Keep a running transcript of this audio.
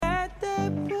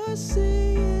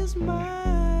pussy is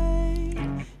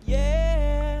mine.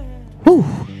 Yeah. Whew.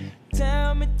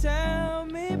 Tell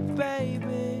me,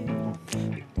 baby,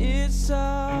 it's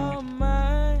all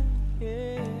mine.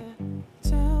 Yeah.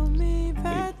 Tell me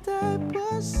that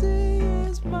pussy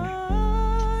is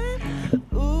mine.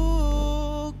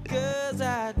 Ooh, 'cause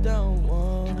I don't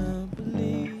wanna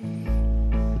believe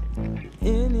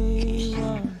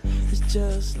anyone is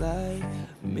just like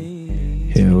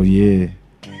me. Hell yeah.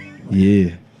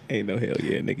 Yeah. Ain't no hell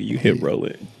yeah, nigga. You hip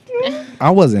rolling. I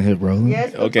wasn't hip rolling.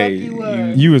 Yes, the Okay, fuck you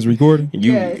were. You was recording?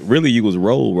 You Yes. really you was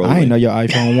rolling. I didn't know your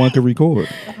iPhone 1 could record.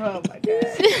 Oh my god.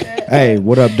 Hey,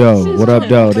 what up, though? What up,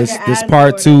 though? This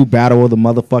part 2, Battle of the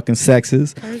Motherfucking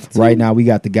Sexes. Right now, we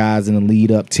got the guys in the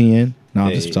lead up 10. No,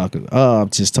 I'm just talking. I'm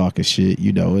just talking shit.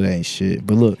 You know, it ain't shit.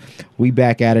 But look, we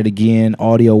back at it again.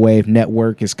 Audio Wave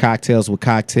Network is Cocktails with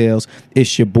Cocktails.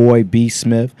 It's your boy B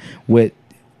Smith with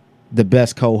the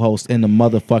best co-host in the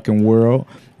motherfucking world.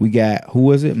 We got, who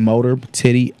is it? Motor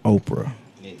Titty Oprah.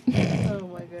 Oh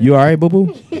my god. You all right, boo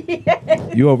boo?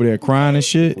 You over there crying and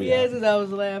shit? Yes, because I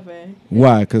was laughing.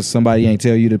 Why? Because somebody ain't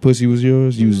tell you the pussy was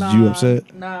yours? You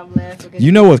upset? Nah, I'm laughing.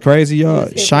 You know what's crazy, y'all?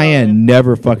 It's hip Cheyenne hop.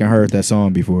 never fucking heard that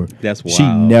song before. That's wild. She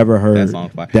never heard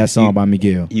That song by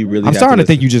Miguel. You really I'm have starting to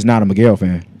think listen- you're just not a Miguel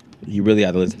fan. You really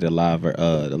have to listen to the live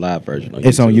version.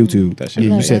 It's on YouTube. That shit Yeah,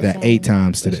 you amazing. said that 8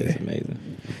 times That today. shit's amazing.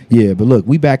 Yeah, but look,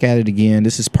 we back at it again.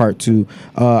 This is part 2.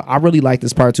 I really like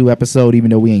this part 2 episode, even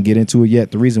though we ain't get into it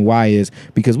yet. The reason why is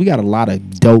because we got a lot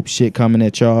of dope shit coming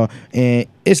at y'all, and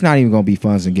it's not even gonna be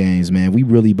funs and games, man. We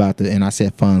really about to, and I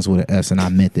said funs with an S, and I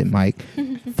meant it, Mike.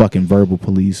 Fucking verbal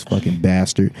police, fucking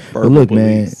bastard. But Verbal look, police.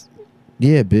 man.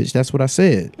 Yeah, bitch, that's what I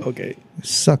said. Okay.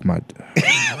 Suck my.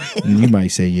 You might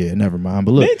say, yeah, never mind.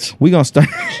 But look, Bitch. we gonna start.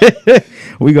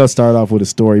 We gonna start off with a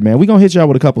story, man. We gonna hit y'all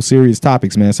with a couple serious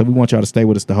topics, man. So we want y'all to stay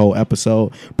with us the whole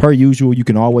episode. Per usual, you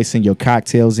can always send your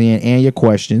cocktails in and your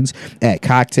questions at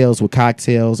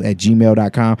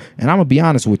cocktailswithcocktails@gmail.com. And I'm gonna be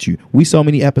honest with you, we so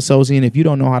many episodes in. If you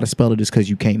don't know how to spell it, it's because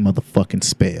you can't motherfucking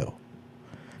spell.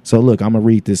 So look, I'm gonna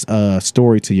read this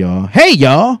story to y'all. Hey,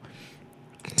 y'all.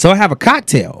 So I have a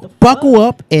cocktail. Buckle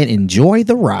up and enjoy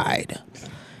the ride.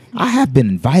 I have been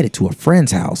invited to a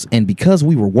friend's house, and because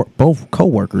we were both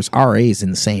co-workers, RAs in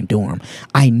the same dorm,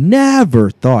 I never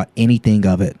thought anything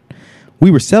of it. We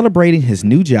were celebrating his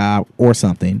new job or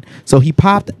something, so he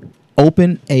popped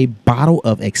open a bottle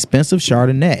of expensive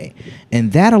Chardonnay,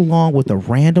 and that along with a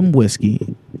random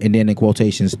whiskey, and then in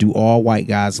quotations, do all white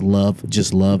guys love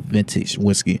vintage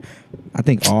whiskey? I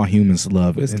think all humans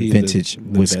love Whiskey is vintage the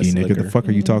whiskey, best nigga. liquor. The fuck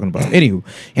are you talking about? Anywho,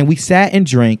 and we sat and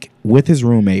drank with his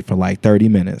roommate for like 30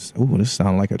 minutes. Ooh, this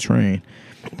sounds like a train.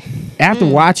 After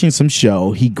watching some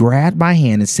show, he grabbed my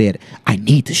hand and said, "I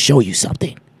need to show you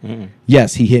something."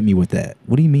 Yes, he hit me with that.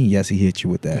 What do you mean, yes, he hit you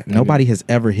with that? Nobody has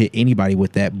ever hit anybody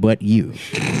with that but you.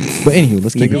 But anywho,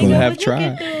 let's keep it Niggas going. have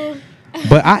tried.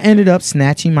 But I ended up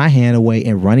snatching my hand away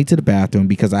and running to the bathroom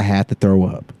because I had to throw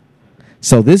up.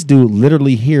 So this dude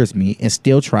literally hears me and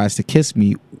still tries to kiss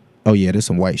me. Oh yeah, this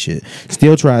some white shit.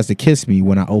 Still tries to kiss me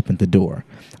when I opened the door.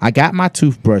 I got my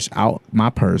toothbrush out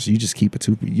my purse. You just keep a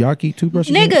toothbrush. Y'all keep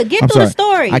toothbrushes? Nigga, get I'm to the sorry.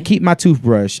 story. I keep my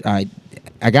toothbrush. I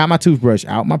got my toothbrush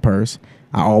out my purse.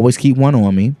 I always keep one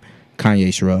on me.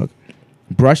 Kanye shrug.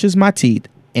 Brushes my teeth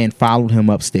and followed him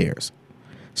upstairs.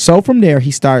 So from there,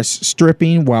 he starts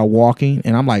stripping while walking,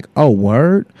 and I'm like, oh,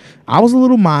 word? I was a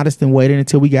little modest and waited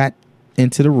until we got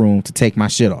into the room to take my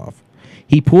shit off.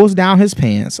 He pulls down his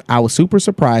pants. I was super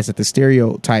surprised that the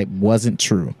stereotype wasn't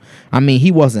true. I mean,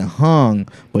 he wasn't hung,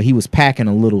 but he was packing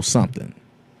a little something.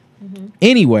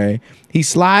 Anyway, he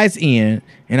slides in,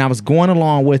 and I was going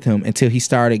along with him until he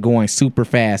started going super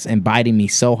fast and biting me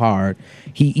so hard.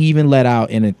 He even let out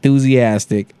an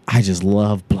enthusiastic, "I just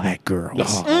love black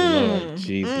girls." Oh, Lord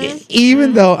Jesus.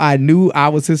 Even though I knew I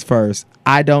was his first,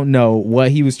 I don't know what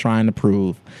he was trying to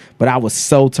prove, but I was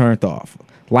so turned off.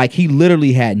 Like, he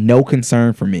literally had no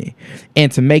concern for me.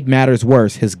 And to make matters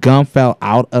worse, his gum fell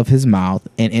out of his mouth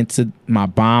and into my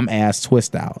bomb-ass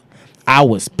twist out. I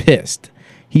was pissed.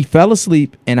 He fell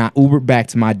asleep, and I Ubered back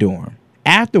to my dorm.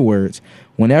 Afterwards,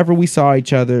 whenever we saw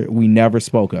each other, we never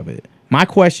spoke of it. My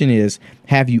question is,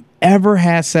 have you ever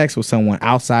had sex with someone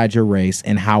outside your race,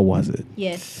 and how was it?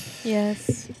 Yes.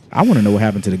 Yes. I want to know what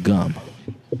happened to the gum.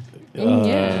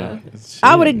 Yeah.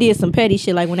 I would have did some petty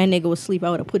shit, like when that nigga was asleep, I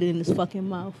would have put it in his fucking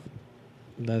mouth.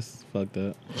 That's fucked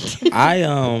up. I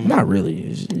Not really.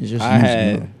 It's just I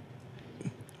had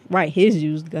Right, his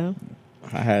used gum.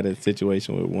 I had a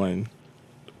situation with one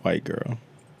white girl,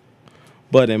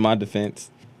 but in my defense,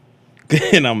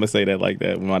 and I'm gonna say that like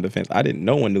that. In my defense,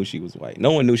 no one knew she was white.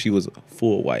 No one knew she was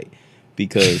full white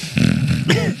because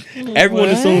Everyone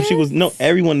assumed she was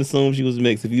everyone assumed she was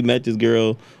mixed. If you met this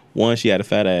girl, one, she had a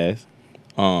fat ass.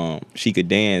 She could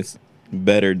dance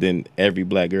better than every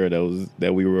black girl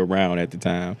that we were around at the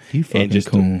time. You fucking and just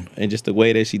coon. and just the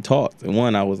way that she talked. And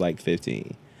one, I was like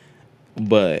 15.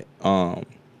 But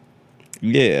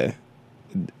yeah.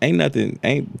 Ain't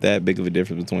that big of a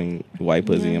difference between white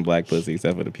pussy and black pussy,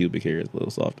 except for the pubic hair is a little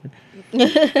softer.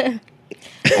 I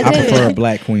prefer a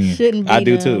black queen. Shouldn't be I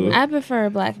do no. too. I prefer a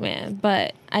black man,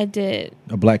 but I did.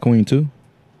 A black queen too?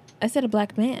 I said a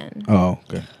black man, Oh,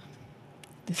 okay.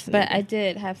 but I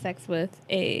did have sex with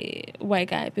a white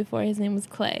guy before. His name was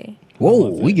Clay. Whoa,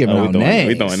 we giving out names.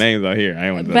 We throwing names out here. I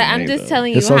ain't want to But I'm just telling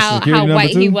you His social how security number white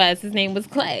he too? was. His name was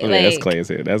Clay. Oh, yeah, that's Clay as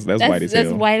hell. That's white as hell.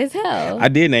 That's white as hell. I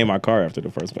did name my car after the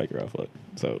first white girl I fucked.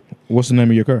 So What's the name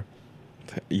of your car?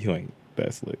 you ain't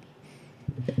that slick.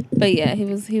 But yeah, he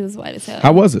was white as hell.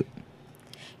 How was it?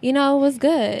 You know, it was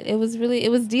good. It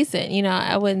was decent. You know,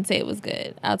 I wouldn't say it was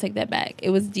good. I'll take that back.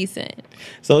 It was decent.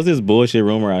 So it's this bullshit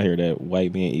rumor out here that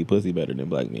white men eat pussy better than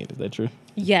black men. Is that true?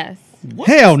 Yes.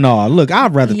 Hell no. Look,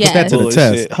 I'd rather put that to the Bullshit.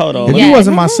 test. Hold on. If let you me-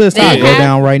 wasn't my sister, I'd go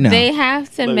down right now. They have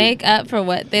to Let me- make up for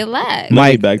what they lack. Let me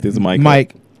Mike, back this mic up.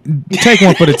 Mike, take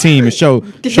one for the team and show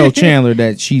Chandler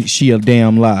that she a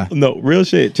damn lie. No, real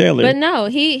shit. Chandler. But no,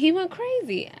 he went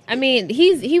crazy. I mean,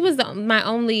 he was my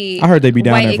only. I heard they be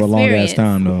down white there for a long ass experience.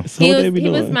 time though. So He what they was be he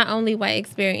was doing? my only white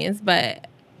experience, but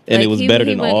And like, it was he- better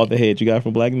he than went- all the head you got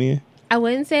from black men. I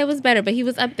wouldn't say it was better, but he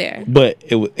was up there. But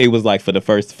it was like for him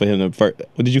to first.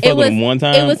 Did you fuck It with was him one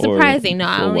time? It was or surprising. No,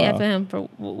 I for a only while? after him for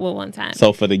one time.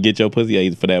 So for the get your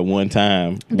pussy for that one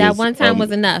time. That one time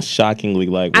was enough. Shockingly,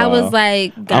 like I wow, was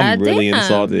like, God I'm really damn.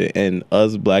 insulted, and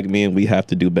us black men, we have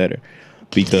to do better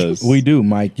because We do,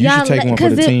 Mike. You should take one for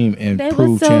the team and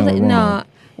prove Chandler wrong. No,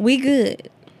 we good.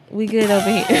 We good over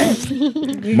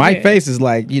here. Mike face is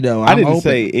like, I didn't open.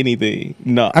 say anything.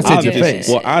 No, I said I'm your just- face.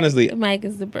 Well, honestly, Mike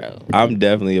is the bro. I'm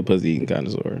definitely a pussy eating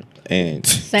connoisseur, and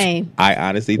Same. I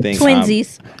honestly think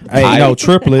Twinsies. Hey, no,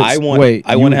 triplets. I want Wait,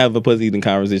 I want to have a pussy eating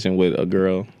conversation with a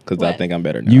girl because I What? think I'm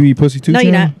better now. You eat pussy too, No,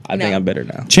 you're Chandler? not. I think No. I'm better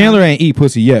now. Chandler ain't eat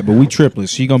pussy yet, but we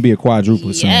triplets. She gonna be a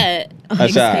quadruplet soon. Yeah.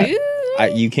 That's all right. Excuse?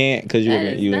 You can't because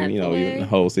That is you're not in the you're in way the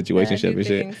whole that I situationship do and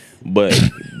shit. things. But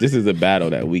this is a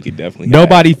battle that we could definitely.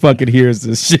 Nobody fucking hears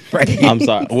this shit right Have. here. I'm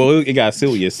sorry. Well, it got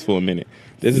serious for a minute.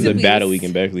 This is a Serious. battle we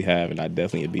can definitely have, and I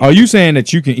definitely beat. Are you saying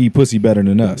that you can eat pussy better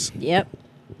than us? Yep.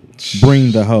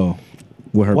 Bring the hoe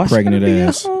with her Why she pregnant gotta be a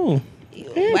ass. hoe?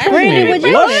 Brandon, would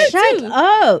you What? shut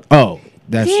up? Oh,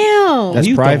 that's Damn. That's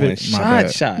You private? throwing My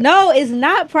bad. shot. No, it's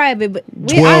not private, but I'll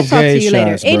 12 talk to gay you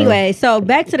later. shots, bro. Anyway, so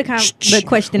back to the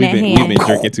question We've at been hand.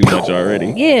 drinking too much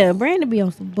already. Yeah, Brandon be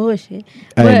on some bullshit.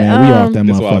 Hey man, we off that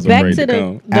That's why I was motherfucker. Back ready to to the,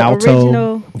 come. the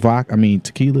Alto original.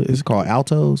 tequila. Is it called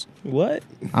Altos? What?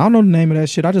 I don't know the name of that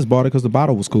shit. I just bought it because the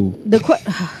bottle was cool. This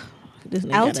nigga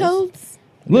got us- Altos?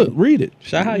 Look, read it.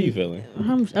 Shy, how you feeling?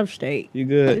 I'm straight. You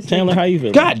good? Chandler, how you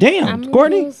feeling? God damn, I'm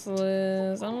Courtney.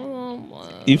 useless. I don't know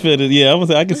what. You feel it? Yeah, I'm gonna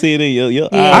say I can see it in your Yeah.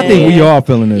 I think we all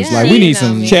feeling this. Yeah, like we you need know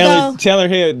some. me. Chandler. So- Chandler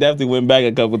hair definitely went back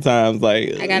a couple times.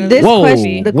 Like I got a This Whoa,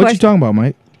 question- the what you question- talking about,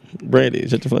 Mike? Brandy,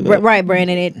 shut the fuck up. Right,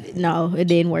 Brandon. It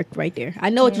didn't work right there.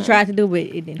 I know what you tried to do, but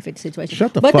it didn't fit the situation.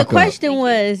 Shut the but fuck up. the question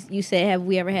was, you said, have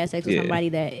we ever had sex with Yeah. somebody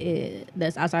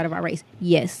that's outside of our race?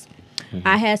 Yes.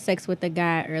 I had sex with a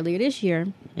guy earlier this year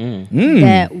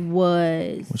that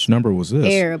was Which number was this?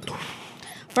 Arab.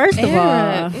 First of all,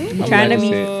 Arab. I'm trying to be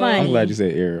funny. I'm glad you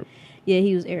said Arab. Yeah,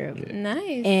 he was Arab.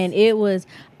 Nice. And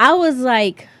I was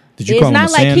like, Did you it's call him not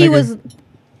a like sand he nigga? was.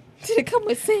 Did it come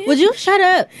with sand? Would you shut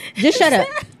up? Just shut up.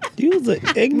 You was an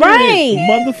ignorant Right.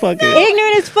 motherfucker.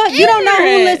 Ignorant as fuck. You don't know who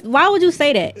Ignorant. listens. Why would you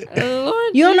say that?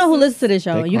 Lord You don't know who Jesus. listens to this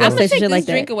show. You I'm I'm gonna gonna say take shit this like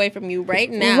drink that. away from you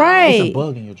right now. Right.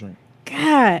 bug in your drink.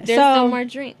 God. There's so no more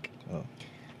drink.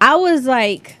 I was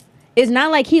like, it's not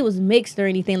like he was mixed or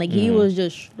anything. Like he was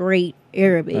just straight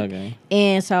Arabic. Okay.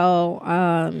 And so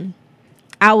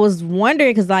I was wondering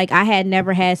because like I had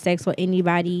never had sex with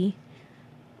anybody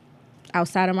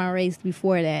outside of my race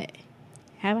before that.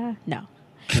 Have I? No.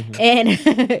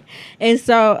 And and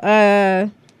so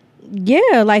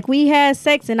yeah, like we had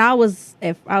sex and I was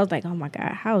like, oh my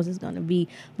God, how is this gonna be?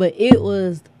 But it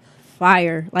was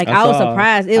fire. Like I was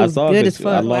surprised. It was good as I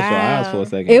fuck. lost your eyes for a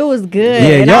second. It was good. Yeah,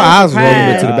 and your I eyes was rolling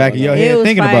surprised. to the back of your It head was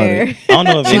thinking fire. about it. I don't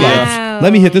know if She any like, y'all, Wow.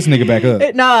 let me hit this nigga back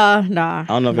up. Nah. I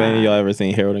don't know if any of y'all ever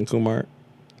seen Harold and Kumar,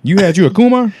 You had you a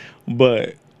Kumar?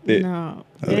 but No.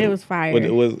 It was fire.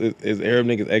 is Arab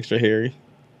niggas extra hairy?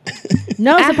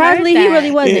 No, I surprisingly heard he that.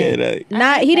 really wasn't. Yeah, that-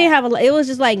 Not he didn't have a. It was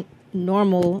just like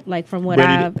normal, like from what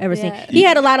Brady- I've ever seen. Yeah. He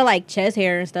had a lot of like chest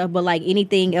hair and stuff, but like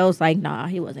anything else, like nah,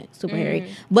 he wasn't super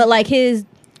hairy. But like his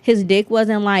his dick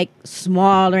wasn't like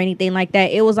small or anything like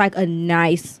that. It was like a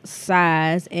nice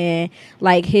size, and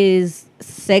like his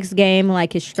sex game,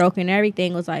 like his stroke and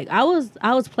everything was like I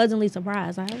was pleasantly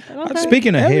surprised. I was like, okay.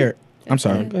 Speaking of hair, I'm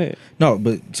sorry. Go ahead. No,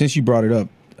 but since you brought it up,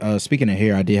 speaking of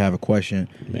hair, I did have a question.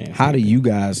 Man, How do you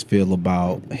guys feel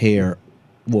about hair?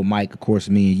 Well, Mike, of course,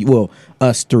 me and you. Well,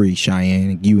 us three,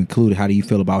 Cheyenne, you included. How do you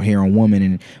feel about hair on women?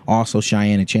 And also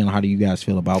Cheyenne and Chandler, how do you guys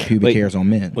feel about pubic Wait. hairs on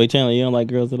men? Wait, Chandler, you don't like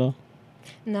girls at all?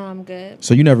 No, I'm good.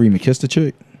 So you never even kissed a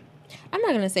chick? I'm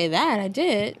not gonna say that. I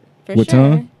did for With sure.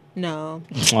 tongue? No,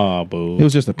 Oh, boo. It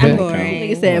was just a I'm pet. boring.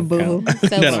 Nigga said boo. So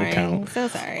That don't boring. count. So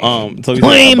sorry. So we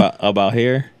Lame. talking about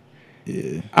hair.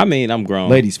 Yeah. I mean, I'm grown.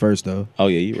 Ladies first, though. Oh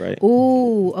yeah, you right.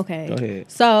 Ooh, okay. Go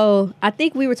ahead. So I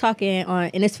think we were talking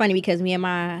on, and it's funny because me and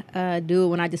my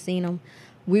dude, when I just seen him,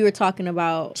 we were talking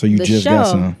about So you the just show. got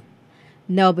some.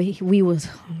 No, but we was,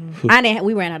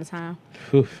 we ran out of time.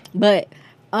 Whew. But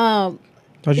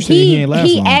Thought you said he ain't last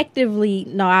he long. actively,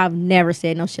 no, I've never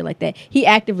said no shit like that. He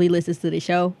actively listens to the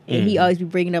show, and he Mm. always be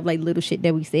bringing up like little shit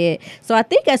that we said. So I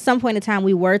think at some point in time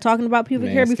we were talking about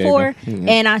pubic hair Manscaping. before, Mhm.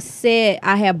 and I said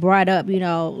I had brought up,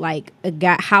 like a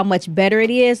guy, how much better it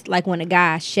is, like when a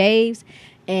guy shaves.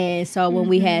 And so when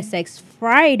we had sex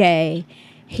Friday,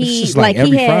 It's he just like he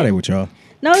every had, Friday with y'all.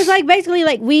 No, it's like basically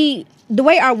like the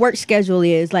way our work schedule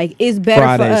is, like it's better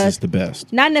Fridays for us. is the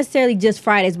best. Not necessarily just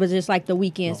Fridays, but just like the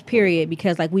weekends, period,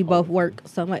 because like we both work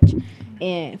so much.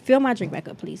 And fill my drink back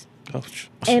up, please. Oh,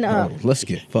 And Oh, let's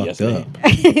get fucked Yes, up.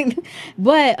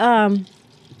 but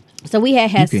so we had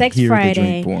You can sex hear the Friday,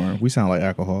 drink pouring. We sound like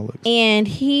alcoholics. and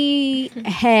he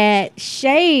had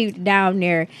shaved down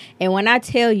there. And when I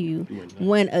tell you,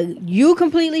 when you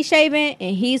completely shaven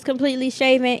and he's completely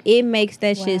shaven, it makes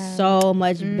that shit so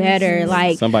much better.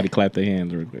 Like, Somebody clap their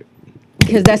hands real quick.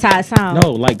 because that's how it sounds.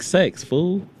 No, like sex,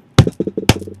 fool.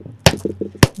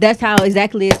 That's how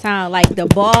exactly it sounds. Like the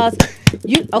balls.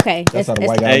 You okay? That's how the it's-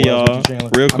 white guy Hey was y'all, with you, Chandler?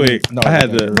 real I mean, quick. no, I had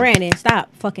okay. the Brandon, stop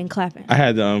fucking clapping. I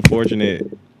had the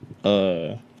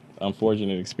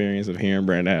unfortunate experience of hearing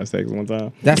Brandon have sex one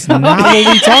time. That's not what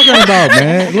we talking about,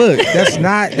 man. Look, that's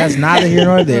neither here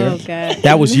nor there. Oh, God.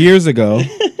 That was years ago.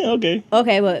 Okay.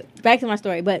 Okay, but back to my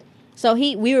story. But so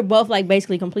we were both like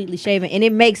basically completely shaven, and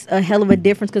it makes a hell of a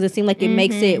difference because it seemed like it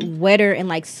makes it wetter and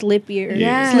like slippier,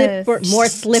 Yes. more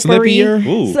slippery. Slippier?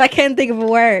 Ooh. So I can't think of a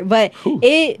word, but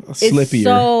it is Slippier.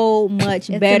 so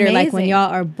much It's better. Like when amazing. y'all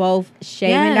are both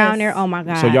shaving Yes. down there. Oh my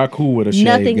god! So y'all cool with a shaved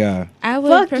Nothing- guy? I would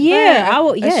Fuck prefer yeah, I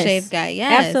would. a Yes, shaved guy.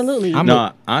 Yes, absolutely. I'm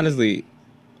No, honestly,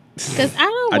 Because I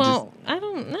don't I want. I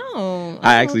don't know.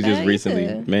 I don't actually want just that recently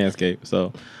either. manscaped.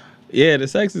 So yeah, the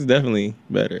sex is definitely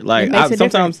better. Like It makes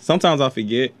a sometimes I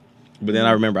forget, but then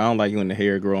I remember I don't like when the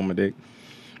hair grow on my dick.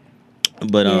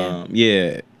 But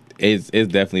yeah, it's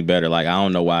definitely better. Like I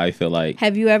don't know why I feel like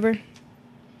Have you ever?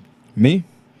 Me?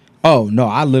 Oh no,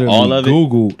 I literally All of it?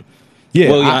 Googled. Yeah.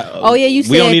 Well, Oh, yeah, you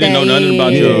we don't said need to that. know nothing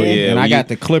about Yeah, your yeah, yeah. and I you- got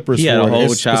the clippers He had for a it. whole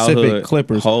It's specific childhood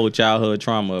clippers. whole childhood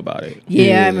trauma about it.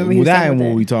 Yeah, I remember. He Well, was that talking ain't about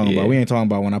what we that. talking Yeah. about. We ain't talking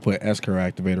about when I put Esker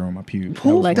activator on my pube. That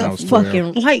was Like when I a was 12.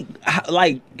 fucking.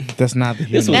 Like That's not the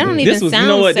this was That don't this even was you sound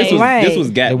know what this safe. was Right. this was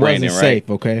Gap It Brandon, wasn't right? safe,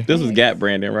 okay? This was Gap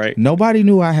Brandon, right? Nobody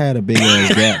knew I had a big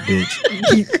ass gap,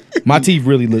 bitch. My teeth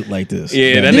really look like this.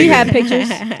 Yeah, that Do you nigga- have pictures?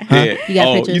 Yeah. You got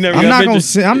Oh, pictures? You never I'm got not gonna.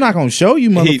 pictures? I'm not gonna show you,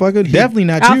 motherfucker. Definitely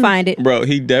not I'll you. find it. Bro,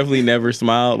 he definitely never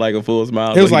smiled like a full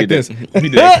smile. It was but he like did this. that- He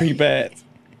did that creep ass.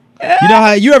 You know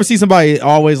how you ever see somebody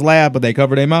always laugh but they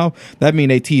cover their mouth? That mean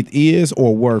their teeth is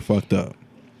or were fucked up.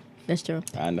 That's true.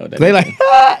 I know that. They like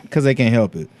because they can't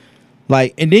help it.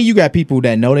 Like, and then you got people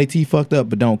that know they teeth fucked up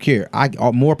but don't care.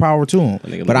 More power to them.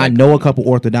 nigga look But I like- know a couple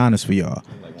orthodontists for y'all.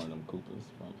 like one of them Koopas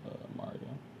from Mario.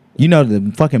 You know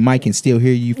the fucking mic can still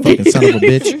hear you, fucking son of a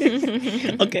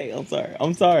bitch. Okay,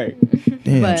 I'm sorry.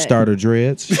 Damn, But- starter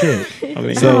dreads. Shit. I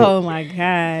mean, So- Oh my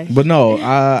gosh. But no,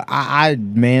 I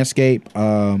manscape.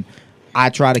 I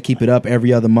try to keep it up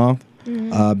every other month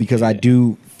because I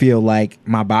do feel like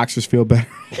my boxers feel better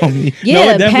on me.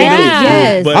 Yeah, it definitely pads, does.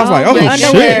 yes. But I was like, oh, the shit.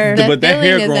 underwear. The but that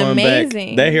hair feeling is growing amazing.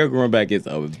 back, that hair growing back is a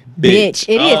bitch. Bitch,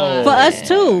 it is Oh. for us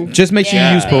too. Just make sure you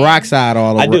Yeah. use peroxide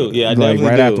all over. I do, yeah, I like definitely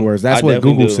right do. afterwards. That's I what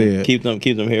definitely Google do. said.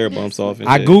 Keep them hair bumps off. And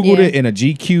I shit. googled Yeah. it and a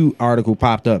GQ article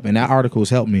popped up, and that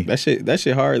article's helped me. that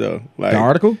shit hard though. Like The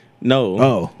article? No.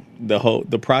 Oh,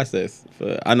 The process.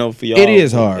 I know for y'all, It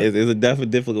is hard. It's a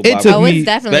difficult. It took Oh, me- it's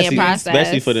definitely especially, a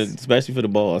process. especially for the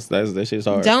boss. That shit's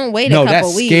hard. Don't wait no, a couple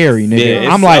that's weeks. scary, nigga.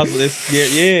 Yeah, I'm like, it's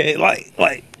scary. Yeah,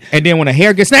 like and then when the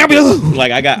hair gets snappy,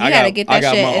 like I got. You I gotta got, get I that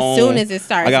got shit my as own, soon as it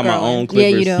starts I got my growing. own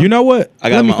clippers. Yeah, you do. you know what? I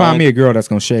got Let me my find own- me a girl that's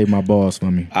gonna shave my balls for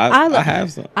me. I lo-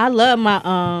 have some. I love my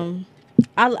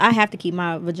I have to keep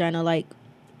my vagina like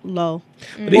low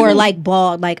But or even- like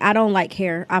bald. Like I don't like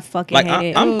hair. I fucking like hate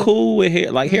it. I'm cool with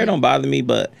hair. Like hair don't bother me,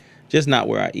 but just not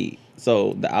where I eat.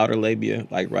 So the outer labia,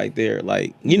 like right there,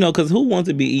 like because who wants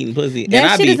to be eating pussy? That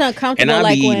I shit be, is uncomfortable, And I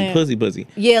like be eating when- pussy.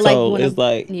 Yeah, like so when it's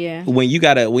like yeah. when you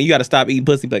gotta stop eating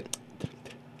pussy. Like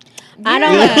I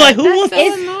don't Yeah, like, who that's wants- so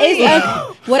It's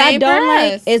annoying. what I Same don't for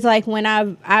like us. is like when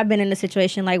I've been in a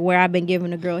situation like where I've been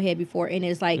giving a girl head before, and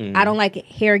it's like I don't like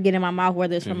hair getting in my mouth,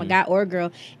 whether it's from a guy or a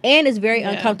girl, and it's very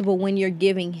Yeah. uncomfortable when you're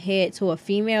giving head to a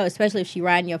female, especially if she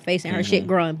riding your face and her shit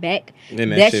growing back.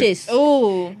 And that That shit- shit's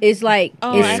Ooh. it's like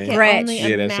Oh, I it's can scratch. only Yeah,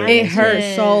 that shit- imagine. It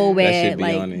hurts so That bad. shit be on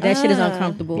Like it. that shit is Ah.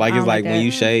 uncomfortable. Like I it's don't like when that. you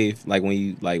shave, like when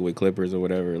you like with clippers or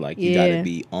whatever, like you Yeah. gotta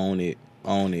be on it.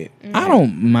 I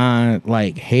don't mind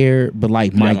like hair, but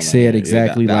like I don't Mike mind said hair.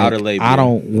 exactly, The like outer labia. I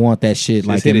don't want that shit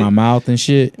like hit in my it. mouth and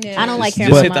shit. Yeah. I don't like hair.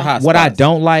 Just in hit my the mouth. hot What I spots.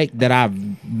 don't like that I've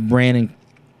ran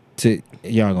into,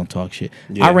 y'all gonna talk shit.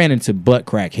 Yeah. I ran into butt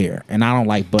crack hair, and I don't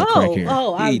like butt crack hair.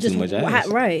 I eat too just much ass.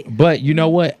 right. But you know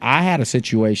what? I had a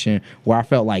situation where I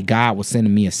felt like God was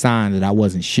sending me a sign that I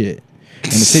wasn't shit.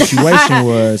 And the situation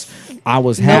was I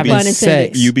was having pun intended.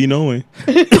 sex. You be knowing.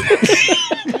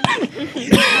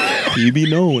 You be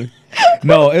knowing.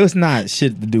 No, it was not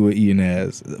shit to do with eating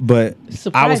ass. But I was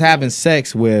Surprisingly. having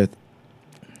sex with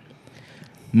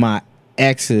my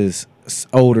ex's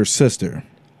older sister.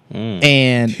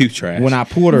 And You trash. when I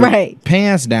pulled her Right.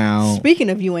 pants down Speaking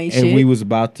of you ain't and shit. we was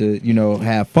about to,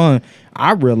 have fun,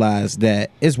 I realized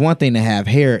that it's one thing to have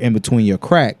hair in between your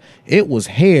crack. It was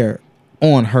hair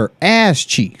on her ass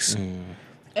cheeks.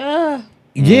 Ugh.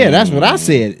 Yeah, that's what I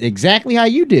said. Exactly how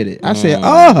you did it. I said,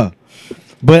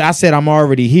 but I said I'm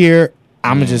already here.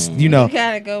 I'm just, You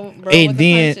gotta go. Roll and with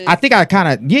then the I think I kind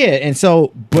of and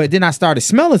so, but then I started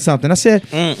smelling something. I said,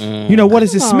 what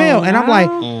is this Come smell? on And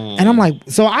I'm like, now.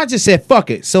 so I just said fuck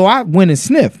it. So I went and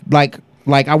sniffed, like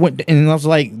I went and I was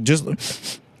like,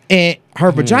 and her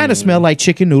vagina smelled like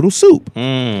chicken noodle soup.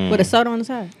 with a soda on the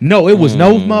side. No, it was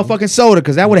no motherfucking soda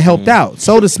because that would have helped out.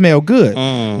 Soda smelled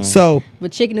good. So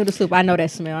With chicken noodle soup, I know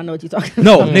that smell. I know what you're talking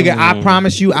no, about. nigga, I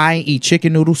promise you, I ain't eat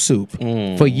chicken noodle soup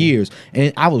for years,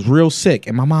 and I was real sick.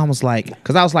 And my mom was like,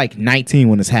 because I was like 19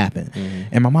 when this happened,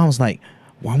 and my mom was like,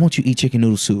 "Why won't you eat chicken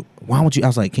noodle soup? Why won't you?" I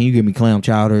was like, "Can you give me clam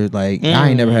chowder?" Like I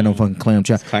ain't never had no fucking clam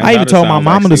chowder. Clam I even chowder told my sounds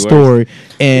mama the actually story,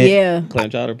 and Yeah. Clam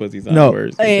chowder pussy sounds No.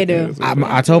 worse. It do.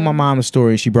 I told my mom the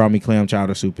story, and she brought me clam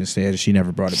chowder soup instead, and she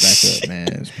never brought it back up,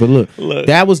 man. But look,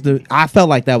 that was I felt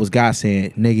like that was God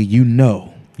saying, "Nigga,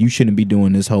 you shouldn't be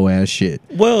doing this whole ass shit."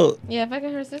 Well, Yeah,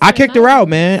 fucking her sister. I kicked her out,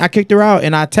 man. I kicked her out,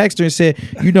 and I texted her and said,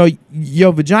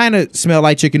 your vagina smelled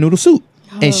like chicken noodle soup.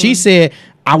 And she said,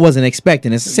 I wasn't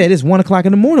expecting it. I said, it's 1 o'clock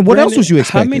in the morning. What else was you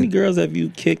expecting? How many girls have you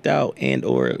kicked out and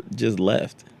or just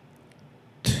left?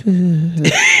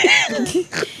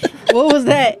 What was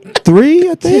that? 3,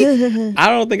 I think. I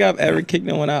don't think I've ever kicked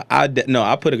no one out. I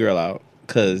put a girl out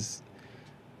because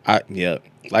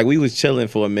like we was chilling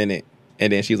for a minute.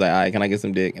 And then she was like, all right, can I get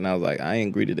some dick? And I was like, I ain't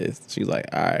agree to this. She was like,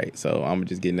 all right, so I'm going to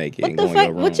just get naked What and the go in your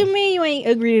fuck? room. What you mean you ain't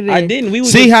agree to this? I didn't. We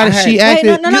was See just, how I she had- acted?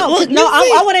 Wait, no. Look, No, you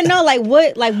see? I want to know like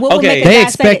what would Okay. make a They guy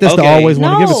expect say us to Okay. always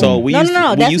want to give it to So them. we no, used to-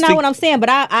 we that's used not to- what I'm saying. But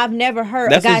I've never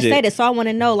heard That's a guy legit. say this, so I want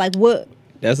to know like what.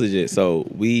 That's legit. So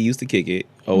we used to kick it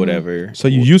or whatever. So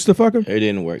you used to fuck her? It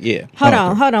didn't work. Yeah. Hold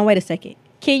Oh, on, wait a second.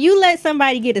 Can you let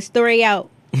somebody get a story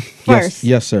out first?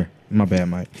 Yes, sir. My bad,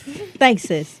 Mike. Thanks,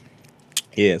 sis.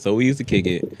 Yeah, so we used to kick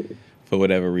it for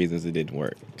whatever reasons it didn't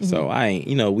work. So I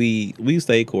ain't, we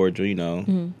stayed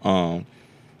cordial,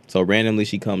 So randomly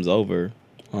she comes over.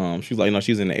 She was like,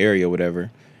 she was in the area or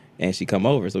whatever. And she come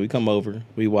over. So we come over.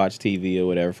 We watch TV or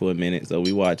whatever for a minute. So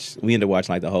we ended up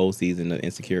watching like the whole season of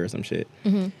Insecure or some shit.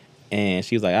 And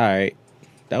she was like, all right,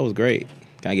 that was great.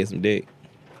 Can I get some dick?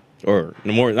 Or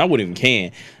no more, I wouldn't even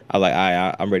can. I was like, all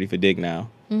right, I'm ready for dick now.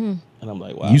 And I'm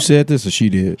like, wow. You said this or she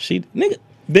did? She nigga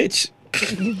bitch.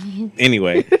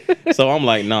 Anyway, so I'm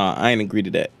like, nah, I ain't agree to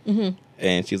that.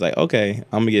 And she's like, okay,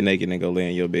 I'm gonna get naked and go lay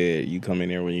in your bed. You come in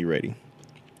there when you're ready.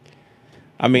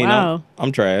 I mean, Wow.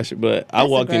 I'm trash, but I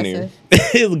That's walked aggressive. in there.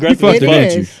 It was aggressive fucked as her, fuck.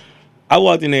 didn't you? I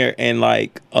walked in there and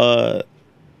like,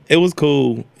 it was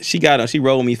cool. She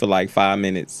rolled me for like 5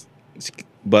 minutes. She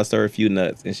bust her a few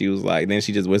nuts, and she was like, then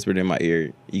she just whispered in my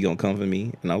ear, "You gonna come for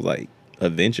me?" And I was like,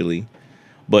 eventually,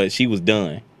 but she was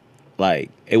done.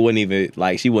 Like it wasn't even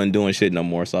like she wasn't doing shit no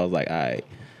more. So I was like, all right,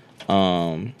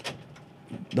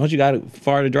 don't you got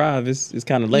far to drive? It's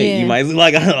kind of late. Yeah. You might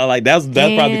like that's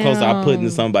probably close to I putting Damn.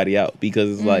 somebody out because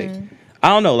it's like I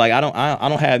don't know. Like I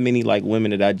don't have many like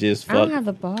women that I just I fuck. don't have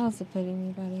the balls to put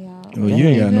anybody out. Well, you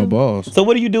ain't got no balls. So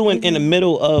what are you doing in the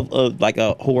middle of like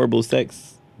a horrible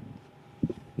sex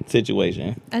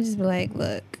situation? I just be like,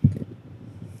 look,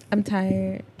 I'm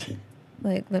tired.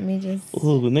 Like, let me just.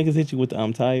 Ooh, the niggas hit you with the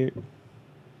I'm tired.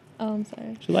 Oh, I'm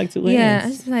sorry. She like two Yeah, hands. I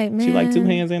just like, man. She like two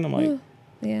hands and I'm like, Ooh.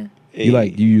 Yeah, hey,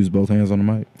 You use both hands on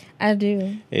the mic? I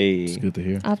do. hey. It's good to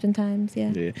hear. Oftentimes, yeah.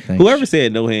 Yeah. Thanks. Whoever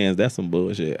said no hands, that's some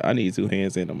bullshit. I need two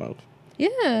hands in the mouth.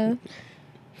 Yeah.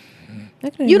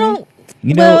 You don't.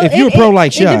 You know, well, if you're a pro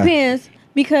like it Shy, depends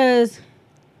because.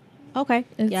 Okay.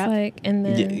 It's yeah. like, and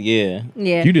then. Yeah.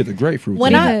 Yeah. you did the grapefruit.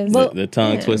 When thing. I- Because- Well, The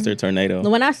tongue yeah. twister tornado.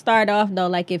 When I start off though,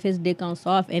 like if his dick on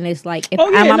soft and it's like if Oh,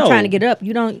 yeah, I'm no. trying to get up,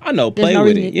 you don't. I know, There's play no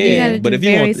with reason it. to- You Yeah. gotta But do if you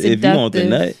want very if you want the seductive.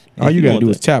 nut, all if you gotta want do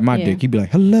is the- tap my Yeah. dick. You'd be like,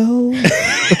 "Hello,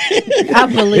 I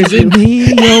believe is it you. me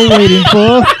you're waiting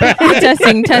for?"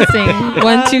 testing.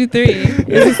 1, 2, 3. Is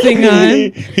this thing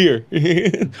on? Here.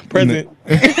 Present.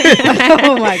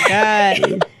 Oh my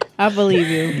god, I believe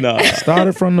you. Nah.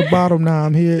 Started from the bottom, now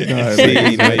I'm here. No,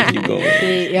 See, now you keep going.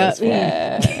 See, yep.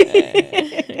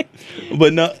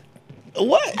 But no,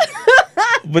 what?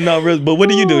 But no, really, but what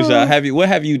do you do, Sha? Have you put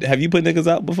niggas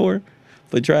out before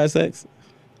for try sex?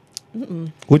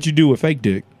 what you do with fake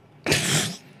dick?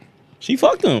 She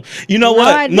fucked him. You know No,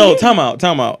 I what? No, didn't.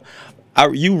 time out.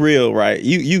 You real, right?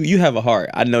 You have a heart.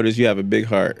 I noticed you have a big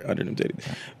heart under them titties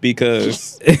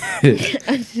because when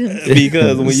It's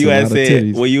you a had lot of said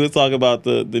titties. when you was talking about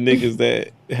the niggas that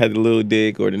had the little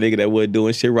dick or the nigga that wasn't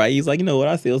doing shit right, he's like, you know what?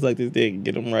 I still suck this dick and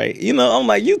get him right. You know, I'm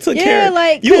like, you took Yeah, care.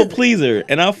 like, You a 'cause- pleaser,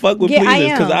 and I fuck with Yeah, I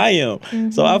pleasers because am. I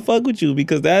am. So I fuck with you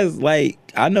because that's like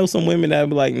I know some women that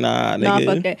be like, nah, No, nigga.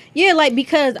 fuck that. Yeah, like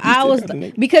because I still was got the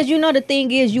nigga. because you know the thing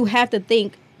is you have to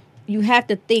think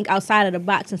outside of the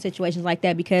box in situations like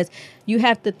that because you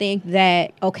have to think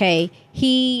that okay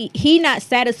he not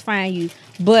satisfying you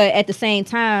but at the same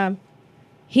time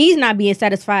he's not being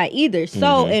satisfied either.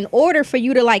 So in order for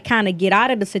you to like kind of get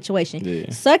out of the situation,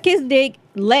 Yeah. suck his dick,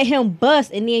 let him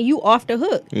bust, and then you off the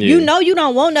hook. Yeah. You know you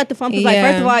don't want nothing from him. 'Cause, like Yeah.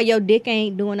 first of all, your dick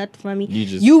ain't doing nothing for me.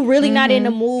 You Really not in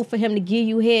the mood for him to give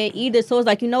you head either. So it's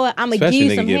like, you know what, I'm gonna Especially give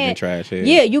you nigga some giving head. trash head.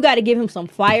 Yeah, you got to give him some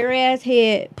fire ass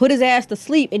head, put his ass to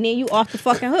sleep, and then you off the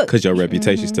fucking hook. Because your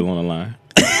reputation's still on the line.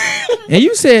 And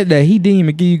you said that he didn't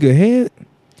even give you good head.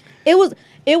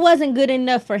 It wasn't good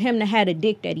enough for him to have the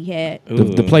dick that he had.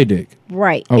 The play dick.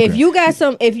 Right. Okay. If you got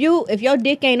some, if your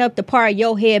dick ain't up to par,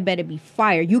 your head better be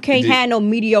fire. You can't have no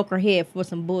mediocre head for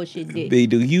some bullshit dick. B,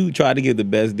 do you try to give the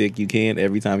best dick you can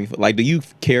every time you like? Do you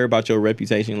care about your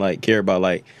reputation? Like care about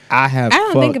like? I have I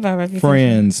don't think fucked about reputation.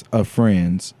 friends of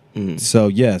friends. So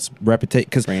yes, reputation.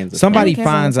 Because Friends of somebody friends. I don't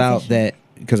care about finds out reputation.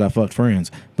 that because I fucked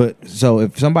friends. But so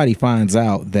if somebody finds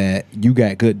out that you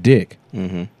got good dick,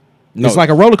 No. it's like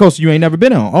a roller coaster you ain't never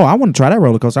been on. Oh, I want to try that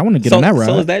roller coaster. I want to get on that ride.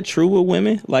 So is that true with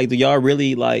women? Like, do y'all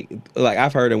really like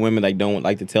I've heard of women that don't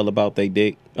like to tell about their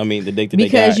dick. I mean, the dick that they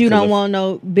got. Because you 'cause don't of- want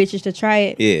no bitches to try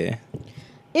it. Yeah.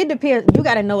 It depends. You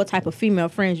got to know what type of female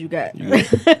friends you got.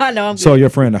 I know. So your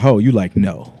friend a hoe, you like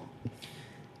no.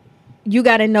 You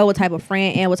got to know what type of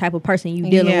friend and what type of person you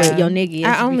dealing with. Your nigga is.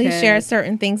 I only because- share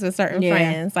certain things with certain Yeah.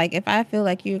 friends. Like if I feel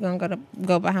like you're gonna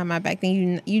go behind my back,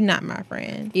 then you not my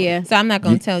friend. Yeah. So I'm not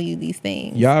gonna tell you these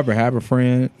things. Y'all ever have a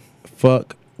friend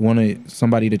fuck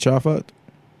somebody that y'all fucked?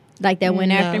 like that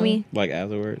went after No. me. Like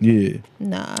afterwards. Yeah.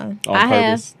 Nah. On I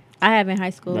purpose. have in high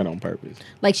school. Not on purpose.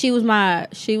 Like she was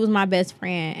my best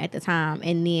friend at the time,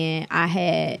 and then I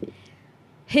had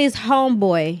his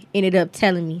homeboy ended up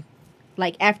telling me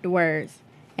like afterwards,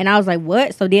 and I was like,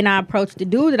 what? So then I approached the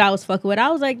dude that I was fucking with. I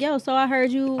was like, yo, so I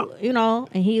heard you, you know,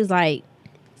 and he was like,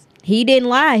 he didn't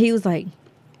lie. He was like,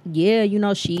 yeah, you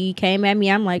know, she came at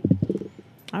me. I'm like,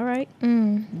 all right,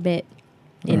 bet.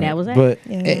 And that was it. But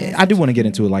Yeah, I do want to get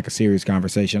into like a serious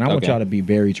conversation. I want Okay. y'all to be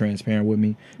very transparent with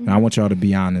me, and I want y'all to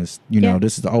be honest. You know, Yeah.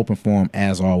 this is the open forum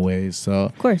as always. So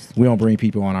Of course. we don't bring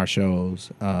people on our shows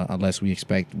unless we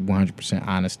expect 100%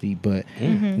 honesty. But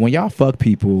when y'all fuck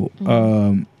people,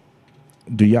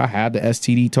 do y'all have the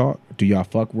STD talk? Do y'all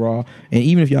fuck raw? And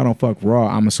even if y'all don't fuck raw,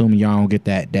 I'm assuming y'all don't get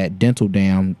that dental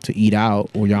dam to eat out,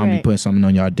 or y'all don't be Right. putting something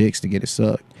on y'all dicks to get it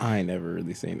sucked. I ain't never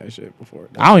really seen that shit before.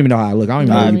 I don't even know how I look. I don't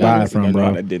even know where you buy it from,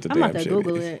 bro. That dental I'm about dam to shit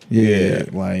Google is. it. Yeah,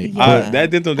 like Yeah.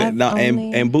 That dental I've no,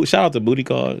 only- and shout out to Booty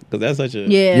Call because that's such a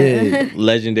Yeah.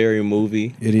 legendary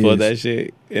movie It for is. that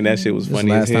shit, and that shit was this funny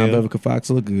last as time hell. Vivica Fox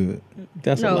looked good.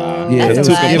 That's No. a lie. Yeah, That's it was,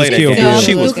 a lie. it was Play Kill that Bill. game.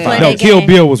 She was Play fine. No, that Kill game.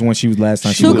 Bill was when she was last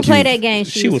time. She Who was could play cute. that game?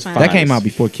 She was fine. fine. That came out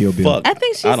before Kill Bill. Fuck. I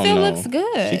think she I don't still know. looks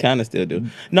good. She kind of still do.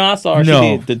 No, I saw her. No,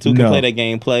 She did the two no. can play that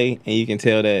game play, and you can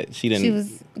tell that she didn't She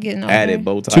was getting older. added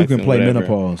bow ties. Two can and play whatever.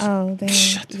 menopause. Oh damn!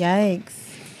 Yikes!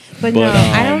 But, But, no, um,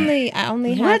 I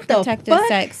only What have the protected fuck?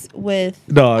 sex with.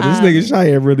 No, this Um, nigga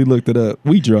Cheyenne really looked it up.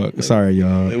 We drunk. Sorry,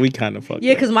 y'all. We kind of fucked.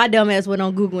 Yeah, up. because my dumb ass went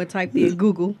on Google and typed in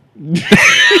Google.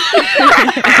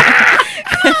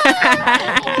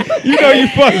 You know you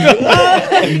fucked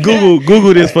up.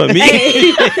 Google this for me.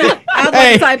 I was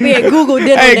about to type in Google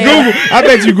diddle Hey, there. Google. I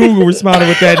bet you Google responded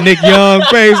with that Nick Young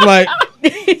face like.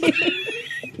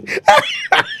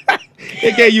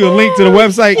 It gave you a link to the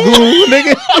website, Google,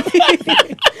 nigga.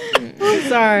 I'm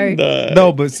sorry.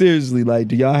 No, but seriously, like,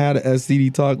 do y'all have an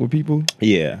STD talk with people?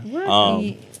 Yeah.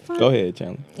 Go ahead,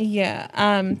 Chandler. Yeah.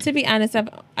 To be honest,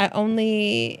 I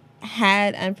only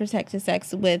had unprotected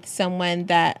sex with someone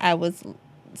that I was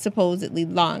supposedly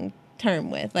long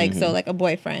term with, like so, like a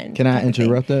boyfriend. Can I type of thing.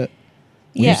 interrupt that?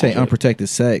 When Yeah. you say unprotected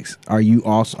sex, are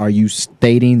you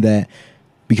stating that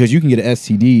because you can get an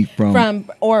STD from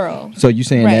oral? So you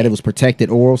saying that Right. it was protected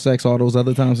oral sex all those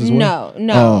other times as well?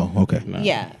 No. Oh, okay.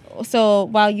 Yeah. So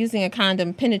while using a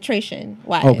condom, penetration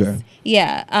wise. Okay.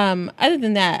 Yeah. Other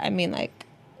than that, I mean, like,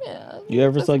 yeah, You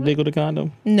ever suck dick with a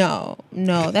condom? no,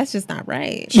 that's just not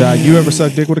right. Shy, you ever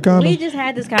suck dick with a condom? We just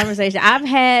had this conversation. I've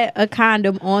had a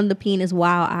condom on the penis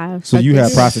while I've So you sucked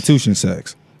had it. prostitution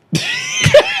sex?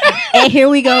 And here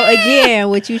we go again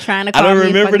with you trying to call don't me a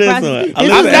remember fucking this prostitute. one.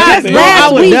 This I'm was just just asking. No, I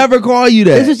last would week. never call you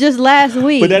that. This was just last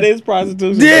week. But that is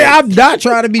prostitution. Yeah, I'm not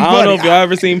trying to be I funny. don't know if y'all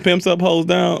ever seen Pimps Up, Hoes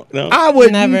Down. No. I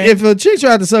would Never. if a chick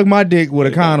tried to suck my dick with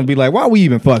a condom, be like, "Why we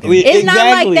even fucking?" It's not like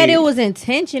that. Exactly. It was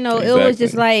intentional. It was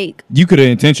just Exactly. like You could have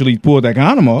intentionally pulled that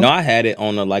condom off. No, I had it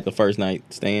on a first night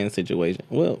stand situation.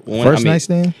 Well, First night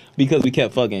stand. because we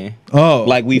kept fucking. Oh,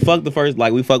 Like we fucked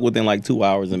we fucked within like 2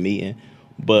 hours of meeting.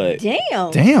 But damn.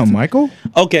 damn, Michael.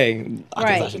 okay, I guess I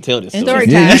Right. should tell this And story.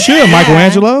 story Yeah, time. you should,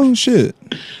 Michelangelo. Shit.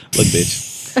 Look,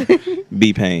 bitch.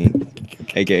 B Pain,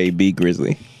 aka B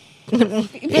Grizzly,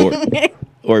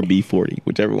 or B40,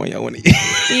 whichever one y'all want to.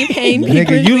 You paying me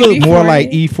Nigga, you look more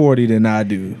like E40 than I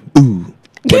do. Ooh.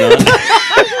 But,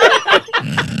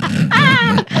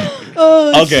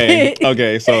 Oh, okay, shit.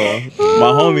 okay. So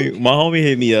my homie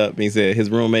hit me up and he said his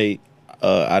roommate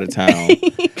out of town.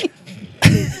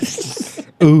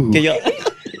 Ooh. Can y'all?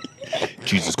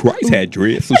 Jesus Christ had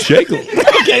dreads, so shake them.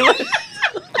 Okay,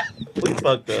 we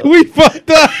fucked up. We fucked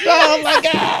up. Oh my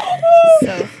god.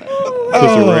 So funny. Push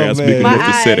her Oh, ass man. big My enough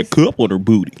to set a eyes. cup on her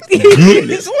booty.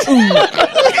 Goodness. okay,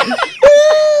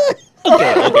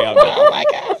 I'm done. Oh my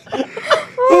god.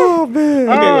 Oh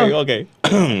man. Okay.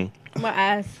 My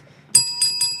eyes.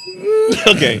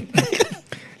 Okay.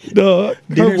 Dog.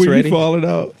 Dinner's When ready. you falling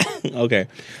out. Okay.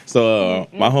 So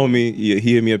my homie, he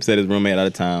hit me up, said his roommate out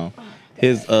of town.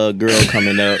 His girl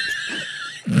coming up.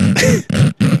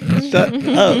 Shut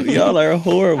up. Y'all are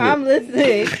horrible. I'm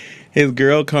listening. His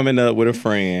girl coming up with a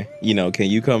friend. You know, can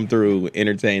you come through,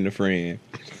 entertain the friend?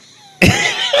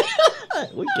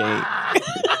 We can't.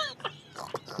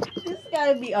 This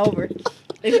gotta be over.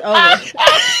 It's over.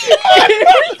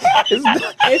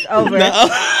 It's over.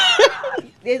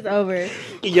 It's over.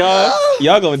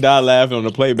 Y'all gonna die laughing on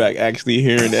the playback actually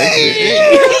hearing that shit.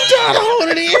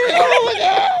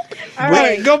 All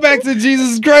right. Go back to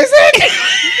Jesus Christ.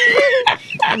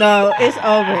 No, it's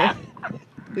over.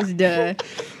 It's done.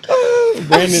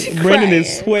 Brandon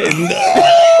is sweating.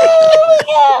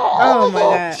 Oh my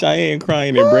god. Cheyenne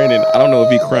crying and Brandon, I don't know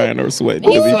if he crying or sweating.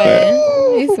 He's because he fat.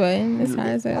 sweating. He's sweating. It's hot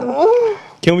as hell.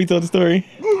 Can we tell the story?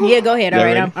 Yeah, go ahead. All Y'all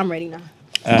right, ready? I'm ready now.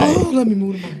 Oh, let me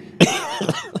move the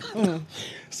mic.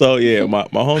 So yeah, my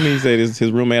homie said his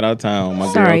roommate out of town.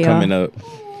 My Sorry, girl y'all. coming up.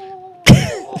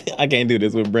 I can't do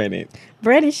this with Brandon.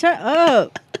 Brandon, shut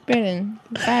up. Brandon,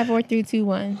 5, 4, 3, 2,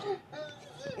 1.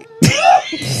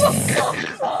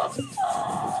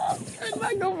 I'm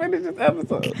not gonna finish this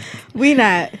episode. We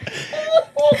not.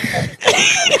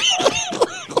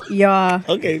 Y'all.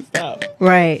 Okay, stop.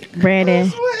 Right,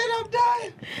 Brandon.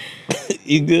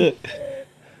 You good?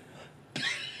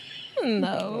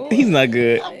 No. He's not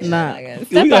good. Nah. We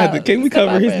gonna have to, can we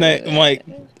cover his name, Mike?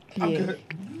 Yeah.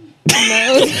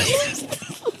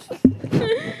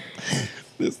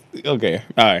 No. Okay,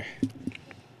 all right.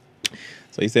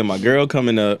 So he said, my girl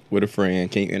coming up with a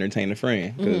friend. Can you entertain a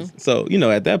friend? 'Cause- So, you know,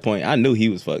 at that point, I knew he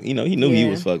was fucking. You know, he knew he Yeah.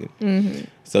 was fucking. Mm-hmm.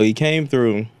 So he came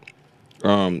through.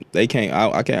 They came. I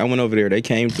went over there. They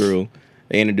came through.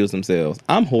 They introduced themselves.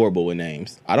 I'm horrible with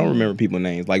names. I don't remember people's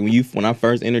names. Like when I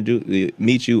first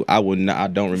meet you, I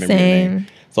don't remember your name. Same.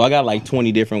 So I got like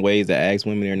 20 different ways to ask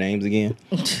women their names again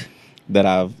that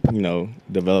I've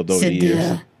developed over the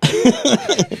years.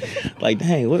 Like,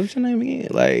 dang, what's your name again?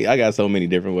 Like, I got so many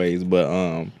different ways,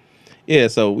 but yeah.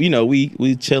 So we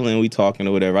chilling, we talking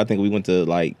or whatever. I think we went to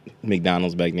like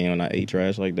McDonald's back then when I ate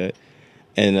trash like that,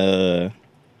 and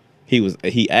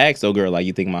he asked old girl like,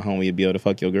 you think my homie would be able to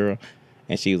fuck your girl?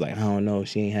 and she was like, I don't know,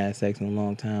 she ain't had sex in a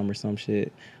long time or some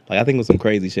shit. Like I think it was some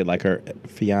crazy shit, like her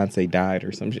fiance died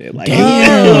or some shit. Like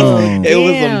Damn. it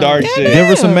was some dark shit. Give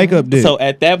her some makeup, dick. So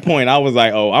at that point, I was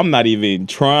like, "Oh, I'm not even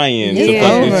trying to Yeah.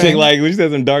 fuck this Over. chick." Like when she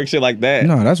said some dark shit like that.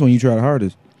 no, that's when you try the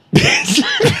hardest.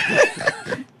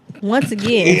 Once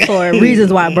again, for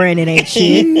reasons why Brandon ain't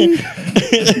shit.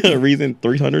 Reason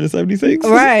 376.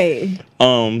 Right.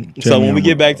 So when we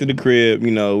get back to the crib, you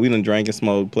know, we done drank and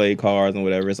smoked, played cards and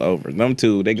whatever. It's over. Them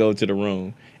two, they go to the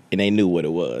room and they knew what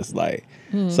it was like.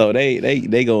 So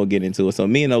they go and get into it. So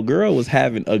me and the girl was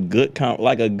having a good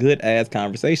a good ass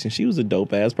conversation. She was a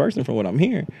dope ass person from what I'm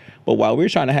hearing. But while we're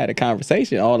trying to have a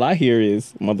conversation, all I hear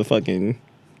is motherfucking.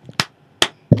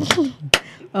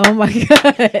 Oh my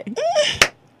God.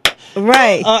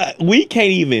 Right. We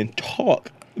can't even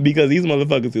talk because these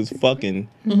motherfuckers is fucking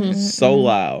so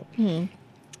loud.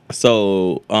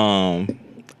 So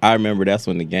I remember that's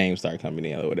when the game started coming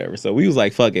in or whatever. So we was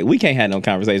like, fuck it, we can't have no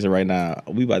conversation right now.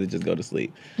 We about to just go to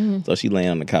sleep. So she lay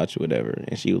on the couch or whatever,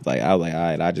 and she was like, I was like, all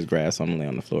right, I just grabbed something and lay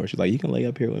on the floor. She's like, you can lay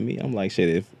up here with me. I'm like,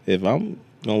 shit, if I'm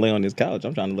gonna lay on this couch,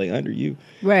 I'm trying to lay under you.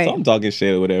 Right. So I'm talking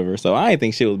shit or whatever. So I didn't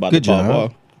think shit was about Good to pop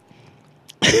job. off.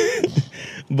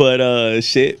 But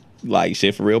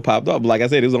shit for real popped up. But like I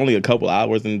said, it was only a couple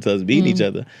hours into us beating each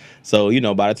other. So, you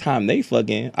know, by the time they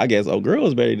fucking, I guess old girl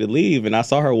was ready to leave, and I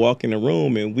saw her walk in the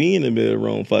room, and we in the middle of the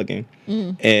room fucking.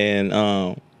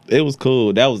 And it was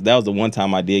cool. That was the one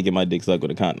time I did get my dick sucked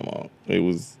with a condom on. It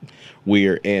was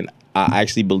weird. And I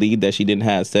actually believe that she didn't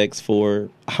have sex for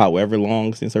however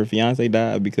long since her fiance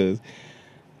died, because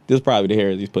this is probably the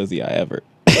hairiest pussy I ever.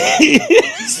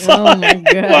 Oh my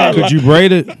God. Could you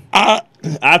braid it?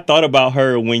 I thought about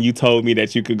her when you told me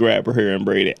that you could grab her hair and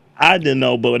braid it. I didn't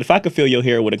know, but if I could feel your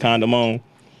hair with a condom on,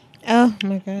 Oh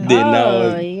my God. then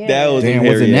Oh, yeah. that was Damn,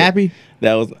 was it nappy?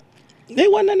 That was. It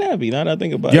wasn't a nappy. Now that I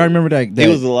think about Y'all it, remember that? it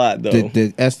was a lot though.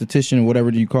 The esthetician,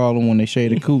 whatever you call them when they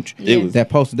shade a cooch. It was- that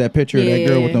posted that picture of that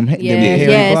girl with them, them Yes,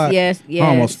 hairy yes, blocks. yes, yes. I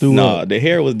almost threw No, up. the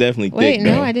hair was definitely Wait, thick.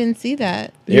 no, though. I didn't see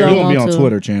that. You You don't don't be on want to.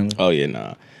 Twitter, Chandler. Oh yeah,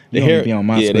 nah. The You hair, don't be on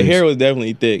yeah, the MySpace. hair was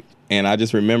definitely thick, and I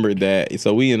just remembered that.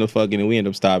 So we ended up fucking, and we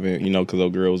ended up stopping, you know, because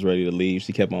old girl was ready to leave.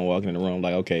 She kept on walking in the room,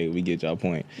 like, okay, we get y'all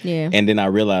point. Yeah. And then I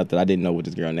realized that I didn't know what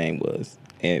this girl name was,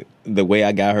 and the way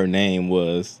I got her name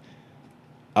was,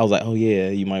 I was like, oh yeah,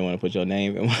 you might want to put your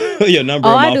name, your number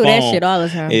Oh, on my I do phone. that shit all the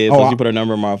time. Yeah, Oh, so I- she put her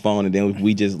number on my phone, and then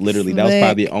we just literally, that was Slick.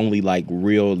 probably the only like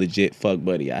real legit fuck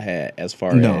buddy I had, as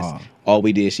far Nah. as all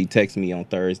we did. She texted me on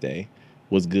Thursday,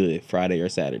 was good, Friday or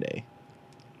Saturday.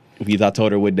 Because I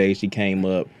told her what day she came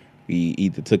up. We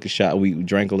either took a shot, we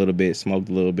drank a little bit, smoked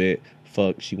a little bit,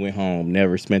 fuck, she went home,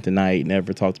 never spent the night,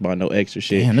 never talked about no extra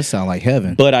shit. Damn, this sound like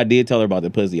heaven. But I did tell her about the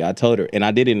pussy. I told her, and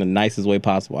I did it in the nicest way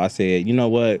possible. I said, you know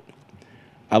what?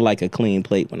 I like a clean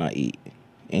plate when I eat.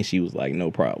 And she was like,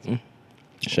 no problem.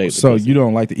 Shaved the So pussy. you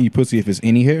don't like to eat pussy if it's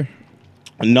any hair?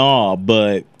 No,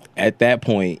 but at that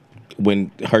point,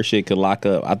 when her shit could lock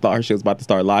up, I thought her shit was about to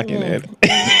start locking it.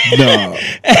 No,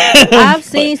 I've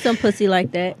seen some pussy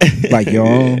like that. like your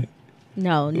own.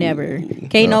 No, never.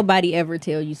 Can't nobody ever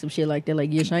tell you some shit like that.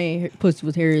 Like, yes, I ain't pussy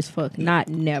was hairy as fuck. Not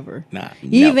never. Nah,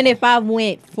 Even never. if I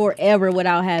went forever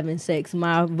without having sex,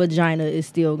 my vagina is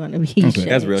still gonna be Okay. shaved.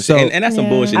 That's real So- shit. And that's some Yeah.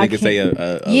 bullshit. I Niggas say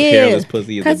a Yeah. hairless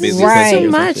pussy is a Because busy it's pussy Right. too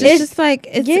or some much. shit. It's just like,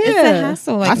 it's a Yeah.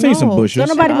 hassle. Like, I seen some no. bushes.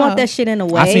 Don't nobody want Stop. that shit in a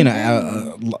way. I seen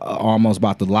almost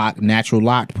about the natural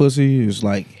locked pussy. It's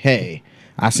like, hey,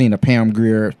 I seen a Pam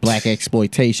Grier black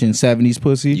exploitation 70s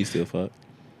pussy. You still fuck?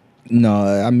 No,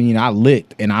 I mean I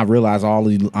licked and I realized I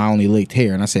only licked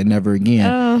hair and I said never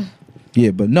again.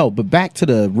 Yeah, but back to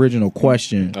the original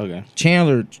question. Okay.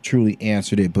 Chandler truly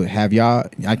answered it, but have y'all?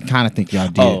 I kind of think y'all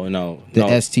did. Oh, no. The no.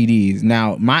 STDs.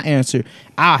 Now, my answer,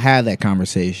 I'll have that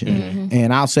conversation, Mm-hmm.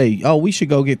 and I'll say, "Oh, we should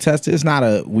go get tested." It's not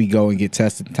a we go and get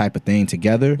tested type of thing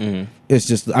together. Mm-hmm. It's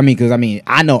just, because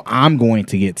I know I'm going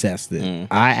to get tested. Mm.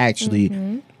 I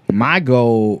actually, my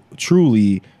goal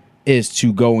truly is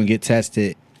to go and get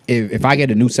tested. If I get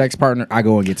a new sex partner, I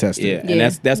go and get tested. Yeah, Yeah.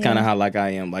 and that's kind of how like I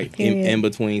am, like in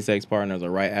between sex partners or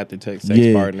right after sex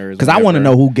partners. Because I want to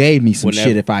whenever- know who gave me some whenever-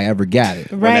 shit if I ever got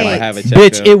it. whenever I Right. have a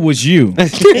Bitch, checkup. it was you.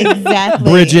 Exactly.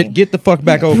 Bridget, get the fuck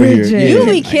back over Bridget. here. You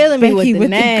Yeah. be killing me Becky with the with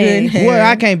the good name. hair. Well,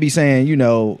 I can't be saying,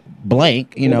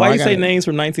 blank. Why I you say gotta- names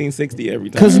from 1960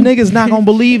 every time? Because niggas not gonna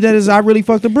believe that is I really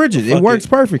fucked a Bridget. It Fucking- works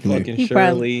perfectly. Fucking He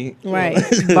Shirley. Right.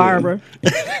 Barbara.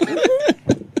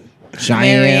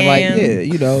 Cheyenne, like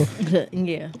Marianne.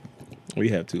 Yeah. We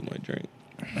have too much drink.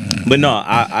 But no,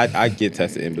 I get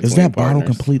tested in between. Is that bottle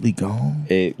partners. completely gone?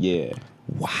 Yeah.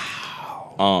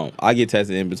 Wow. I get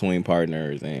tested in between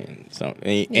partners and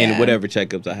and Yeah. whatever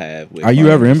checkups I have. With Are you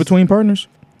ever in partners. between partners?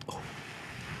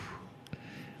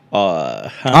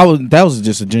 That was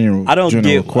just a general. I don't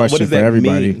general get question what does for that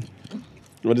everybody. mean?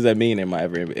 What does that mean? Am I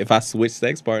ever if I switch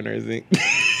sex partners?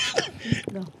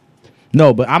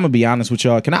 No, but I'm gonna be honest with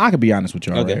y'all. I could be honest with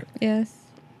y'all, Okay. right? Yes.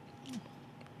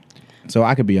 So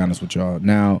I could be honest with y'all.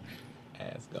 Now,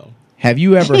 Ass go. have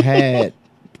you ever had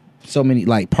so many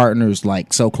like partners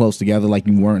like so close together like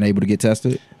you weren't able to get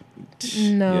tested?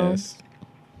 No. Yes.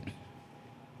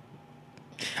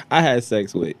 I had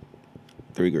sex with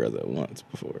 3 girls at once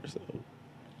before, so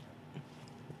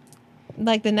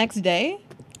Like the next day?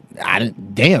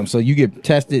 Damn. So you get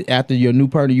tested after your new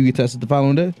partner, you get tested the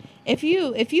following day? If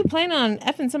you plan on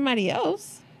effing somebody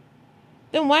else,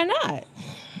 then why not?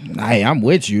 Hey, I'm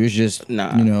with you. It's just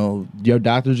Nah. you know, your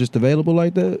doctor's just available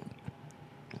like that.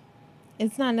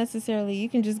 It's not necessarily. You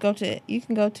can go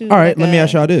to. All right, let me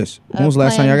ask y'all this: when was the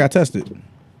last time y'all got tested?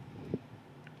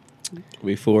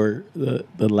 before the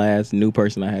last new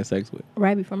person I had sex with.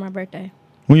 Right before my birthday,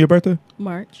 When your birthday?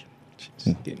 March.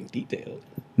 Just getting detailed.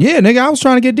 Yeah, nigga, I was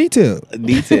trying to get detailed.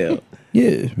 Detailed.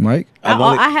 Yeah, Mike.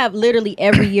 I have literally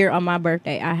every year on my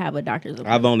birthday, I have a doctor's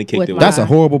appointment. I've only kicked with it with That's a my-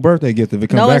 horrible birthday gift if it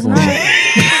comes No, back it's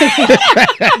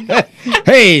wrong. not.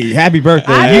 Hey, happy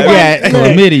birthday! I You know- got look,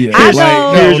 chlamydia. I Like,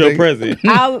 know- Here's no, your nigga. present.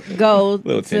 I'll go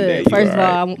Little 10 to day, you first of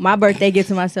alright. all, my birthday gift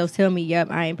to myself. Tell me, yep,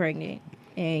 I ain't pregnant,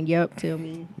 and yep, tell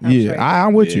me. I'm Yeah, straight.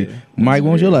 I'm with you, Yeah, Mike.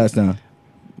 When was your weird. last time?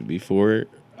 Before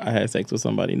I had sex with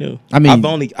somebody new. I mean, I've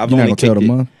only you're not gonna tell kicked the it.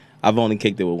 month. I've only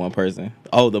kicked it with one person.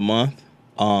 Oh, the month,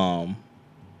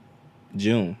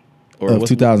 June, Of what's-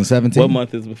 2017. What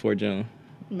month is before June?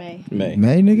 May. May.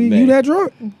 May, nigga, May. you that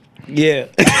drunk? Yeah.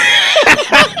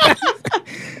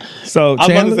 So I was about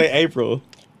to Chandler, say April.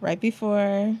 Right before.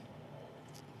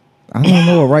 I don't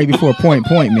know what right before point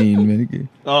mean, nigga.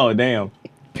 Oh damn.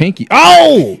 Pinky.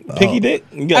 Oh, Pinky dick.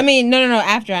 You got- I mean, no.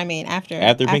 After. I mean, after.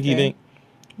 after pinky dick.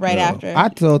 Right Oh. after. I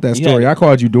told that You story. had- I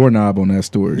called you doorknob on that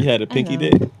story. You had a pinky know.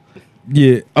 dick.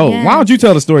 Yeah. Oh, Yeah. why don't you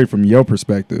tell the story from your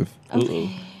perspective? Ooh.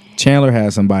 Chandler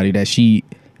has somebody that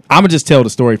I'm gonna just tell the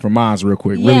story from mine real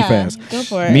quick, really Yeah, fast. go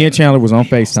for it. Me and Chandler was on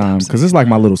FaceTime because it's like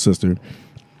my little sister,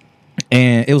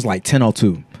 and it was like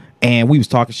 10:02, and we was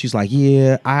talking. She's like,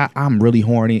 "Yeah, I'm really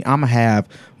horny. I'm gonna have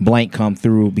blank come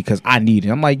through because I need it."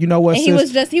 I'm like, "You know what, And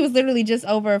sis?" he was literally just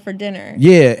over for dinner.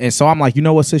 Yeah, and so I'm like, "You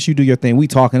know what, sis? You do your thing." We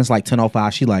talking. It's like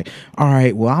 10:05. She like, "All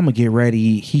right, well, I'm gonna get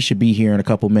ready. He should be here in a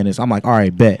couple minutes." I'm like, "All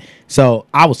right, bet." So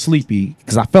I was sleepy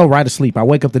because I fell right asleep. I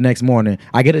wake up the next morning.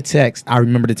 I get a text. I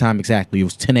remember the time exactly. It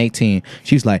was 10:18.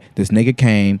 She's like, "This nigga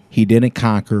came. He didn't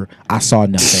conquer. I saw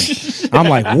nothing." I'm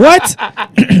like, "What?"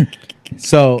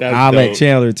 So That's I'll let dope.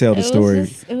 Chandler tell the story.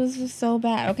 It was just so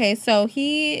bad. Okay, so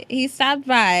he stopped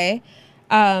by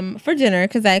for dinner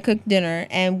because I cooked dinner,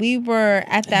 and we were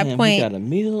at that Damn, point. you got a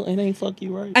meal and ain't fuck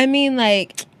you right. I mean,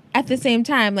 like at the same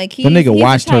time, like The nigga he's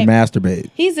watched the her type- masterbate.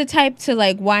 He's the type to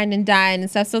like wine and dine and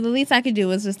stuff. So the least I could do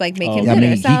was just like make him I dinner.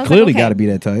 mean, So I he was clearly like, okay. got to be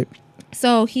that type.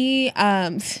 So he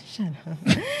shut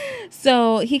up.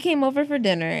 So he came over for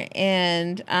dinner,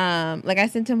 and like I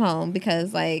sent him home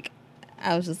because like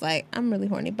I was just like, I'm really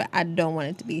horny, but I don't want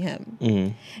it to be him.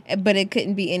 Mm-hmm. But it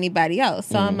couldn't be anybody else.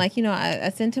 So I'm like, I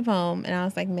sent him home, and I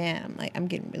was like, man, I'm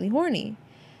getting really horny.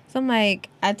 So I'm like,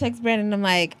 I text Brandon, I'm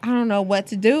like, I don't know what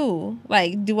to do.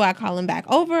 Like, do I call him back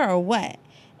over or what?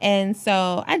 And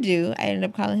so I do. I ended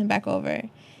up calling him back over.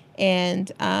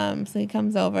 And so he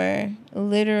comes over,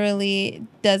 literally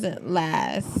doesn't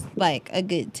last like a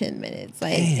good 10 minutes.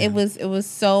 Like it was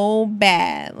so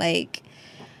bad. Like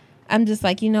I'm just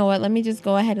like, you know what? Let me just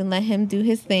go ahead and let him do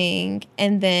his thing,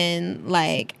 and then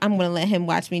like I'm gonna let him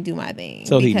watch me do my thing.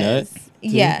 So he nut, too?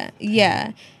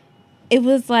 Yeah. It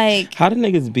was like How do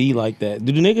niggas be like that?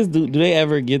 Do niggas do they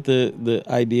ever get the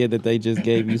idea that they just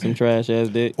gave you some trash ass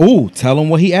dick? Ooh, tell him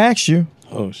what he asked you.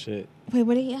 Oh shit. wait,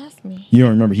 what did he ask me? You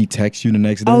don't remember he texted you the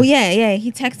next day? Oh yeah. He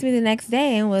texted me the next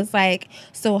day and was like,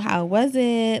 "So how was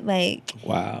it?" Like,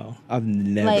 Wow. I've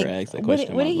never Like, asked that what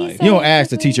question did in he my life. say? You don't ask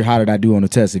the teacher how did I do on the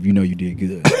test if you know you did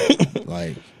good.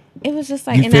 Like it was just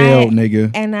like, you and failed,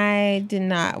 nigga. And I did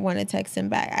not want to text him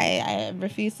back. I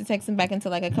refused to text him back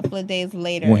until like a couple of days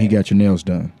later. When he got your nails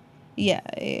done. Yeah,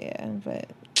 but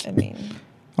I mean,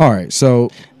 All right,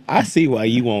 so I see why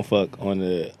you won't fuck on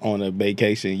a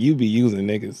vacation. You be using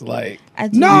niggas like I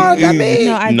do. No, I mean-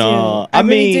 no, I no. do. I really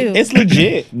mean, do. it's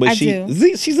legit, but I she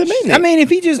do. she's a minute. I mean, if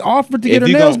he just offered to get If her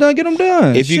you nails gon- done, get them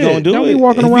done. if you Shit, gonna do don't it, be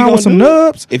walking if you around gonna with some do it,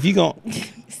 nubs. if you gon'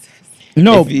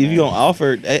 No, if you gonna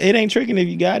offer, it ain't tricking if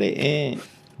you got it, and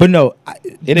but no,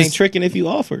 it ain't tricking if you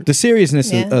offered. the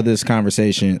seriousness Yeah. of this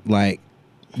conversation. Like,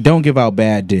 don't give out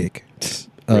bad dick.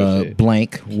 Real shit.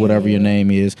 blank, whatever your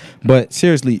name is. But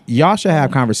seriously, y'all should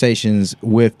have conversations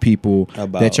with people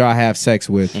About- that y'all have sex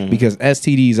with because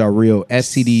STDs are real.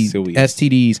 Serious.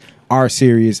 STDs are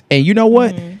serious. And you know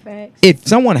what? Facts. If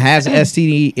someone has an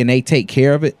STD and they take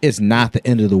care of it, it's not the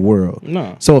end of the world.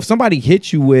 No. So if somebody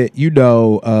hits you with,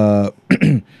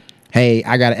 hey,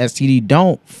 I got an STD,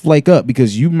 don't flake up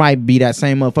because you might be that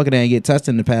same motherfucker that ain't get tested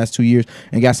in the past 2 years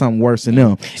and got something worse than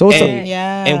them. So it's And,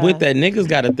 Yeah. and with that, niggas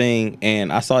got a thing,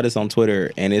 and I saw this on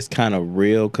Twitter, and it's kind of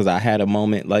real because I had a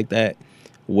moment like that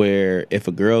where if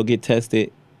a girl get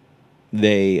tested,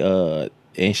 they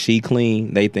and she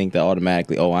clean, they think that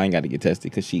automatically, oh, I ain't got to get tested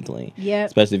because she clean. Yep.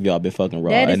 Especially if y'all been fucking raw.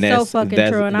 That is and so that's fucking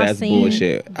that's, true, and I've that's seen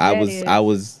bullshit. I that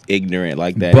was ignorant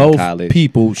like that in both college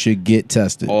people should get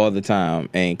tested all the time,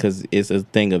 and because it's a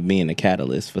thing of being a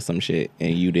catalyst for some shit,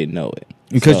 and you didn't know it.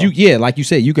 because So- like you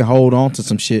said, you can hold on to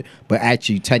some shit, but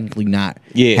actually technically not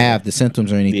have the symptoms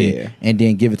or anything, Yeah. and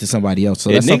then give it to somebody else.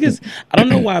 So Yeah, that's niggas, something. I don't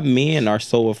know why men are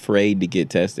so afraid to get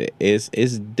tested. It's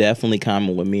definitely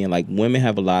common with men. Like women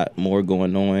have a lot more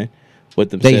going on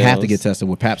with themselves. They have to get tested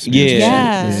with Pap smears.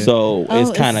 Yeah. and shit. Yeah. So Oh, it's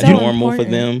it's kind of so normal for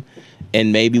important. them.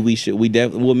 And maybe we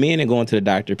definitely, well, men are going to the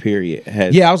doctor, period.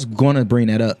 Yeah, I was going to bring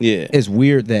that up. Yeah. It's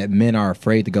weird that men are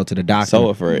afraid to go to the doctor. So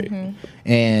afraid.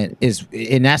 And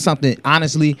that's something,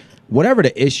 honestly, whatever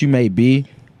the issue may be,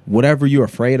 whatever you're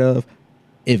afraid of,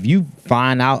 if you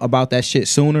find out about that shit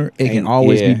sooner, it can Ain't-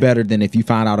 always yeah. be better than if you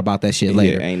find out about that shit Yeah,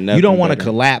 later. ain't You nothing don't want to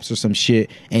better. collapse or some shit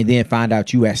and then find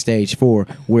out you at stage 4,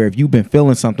 where if you've been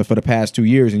feeling something for the past 2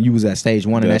 years and you was at stage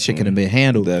 1 and that shit could have been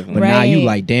handled, Definitely. but now you Right.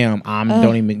 like, damn,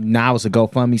 don't even. Now it's a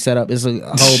GoFundMe set up. It's a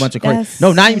whole bunch of crazy. That's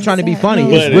No, not even trying to be sad. funny. No,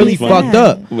 It's But really it's funny. fucked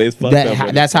up. It's fucked up,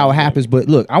 but That's it's how it fucked up. happens. But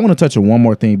look, I want to touch on one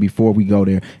more thing before we go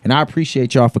there, and I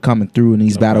appreciate y'all for coming through in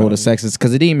these battle of the sexes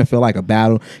because it didn't even feel like a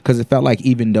battle because it felt like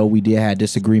even though we did have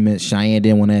disagreements, Cheyenne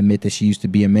didn't want to admit that she used to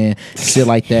be a man, shit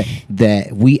like that.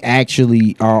 That we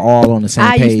actually are all on the same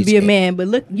I page. used to be a man, but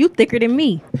look, you thicker than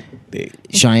me. Dick.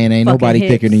 Cheyenne ain't Fucking nobody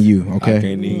hips. thicker than you. I Okay.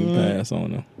 can't even pass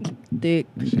on them. Dick.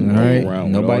 All right, Around with all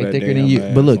nobody that thicker damn than you.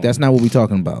 ass But look, on. that's not what we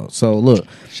talking about. So look,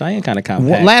 Cheyenne kind of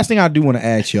compact. last thing I do want to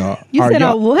ask y'all. You are said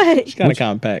y'all- I what? She kind of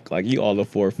compact. Like you all the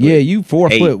 4 foot. Yeah, you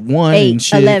 4'1" 8, and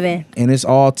shit, 11. and it's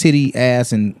all titty,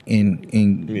 ass, and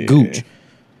Yeah. gooch.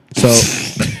 So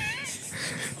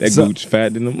That So- gooch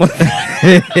fat in the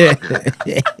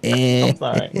I'm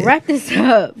sorry. Wrap this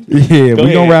up. yeah, we gonna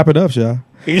ahead. wrap it up, y'all.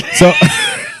 So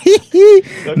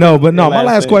no, but no. My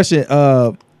last question: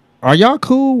 are y'all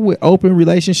cool with open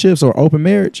relationships or open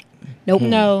marriage? Nope.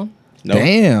 No. No.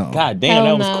 Damn, God damn, Hell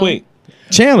that was no. quick.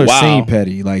 Chandler Wow. seemed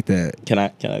petty like that. Can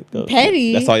I go?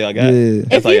 Petty? That's all y'all got. Yeah.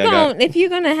 That's all y'all got. If you're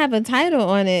gonna have a title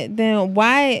on it, then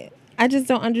why? I just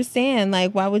don't understand.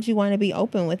 Like, why would you want to be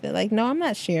open with it? Like, no, I'm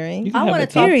not sharing. You I have want a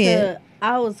to talk period. to.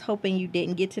 I was hoping you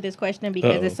didn't get to this question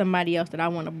because Uh-oh. it's somebody else that I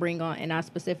want to bring on, and I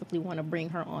specifically want to bring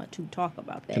her on to talk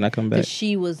about that. Can I come back? 'Cause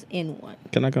she was in one.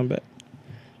 Can I come back?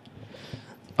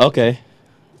 Okay.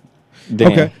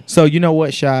 Damn. Okay, so you know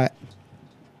what, Shot?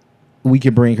 We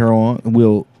can bring her on.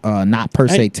 We'll not per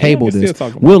se Hey, table we can this. still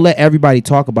talk about We'll let everybody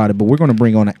talk about it, but we're going to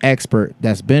bring on an expert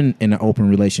that's been in an open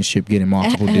relationship, getting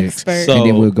multiple dicks, Expert. So- and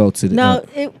then we'll go to the. No,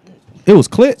 it was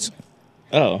clits.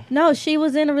 Oh. no, she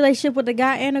was in a relationship with a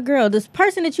guy and a girl. This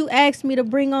person that you asked me to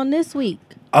bring on this week.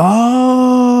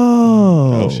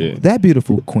 Oh, Oh, shit. that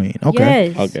beautiful queen.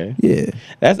 Okay, Yes. Okay. yeah.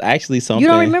 That's actually something. You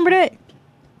don't remember that?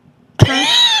 Huh?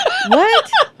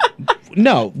 What?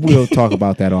 No, we'll talk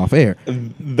about that off air.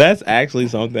 That's actually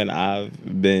something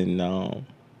I've been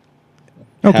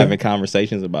Okay. having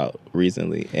conversations about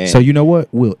recently. And So you know what?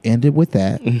 We'll end it with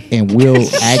that, and we'll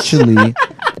actually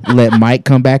let Mike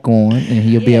come back on, and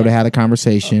he'll be able to have a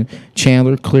conversation.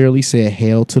 Chandler clearly said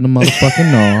hell to the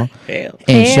motherfucking no, hell.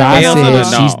 and Hell Shy to the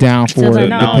said no. she's down for To it, the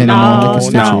no, depending on the no,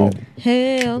 constituent.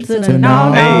 Hell To to the the no,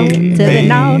 no. Hey, to the hey,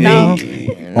 no, no.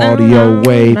 Audio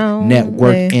Wave no,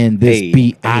 Network hey. and this Hey,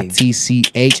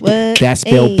 BITCH. What? That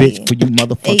spell Hey. bitch for you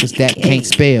motherfuckers that Hey, can't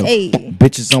spell. hey.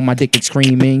 Bitches on my dick and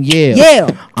screaming, yeah. Yeah.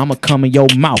 I'ma come in your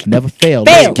mouth, never fail.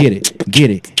 Fail. Let's get it, get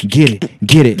it, get it,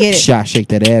 get it. Get it. Shy, shake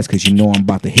that ass because you know I'm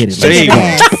about to hit it. Shake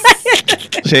Let's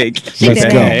that Shake. Let's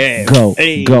that go, ass. go,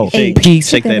 Hey, go. shake- Peace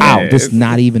shake that out. ass. This is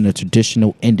not even a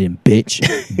traditional ending, bitch.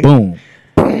 Boom.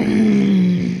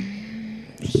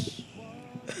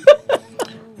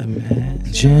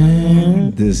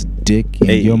 Imagine this dick in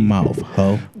Hey. your mouth,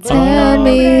 ho. Tell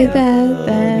me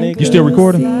that. You still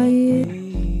recording?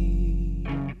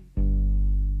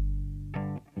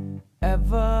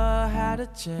 Ever had a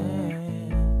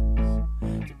chance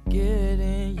to get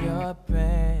in your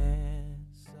pants?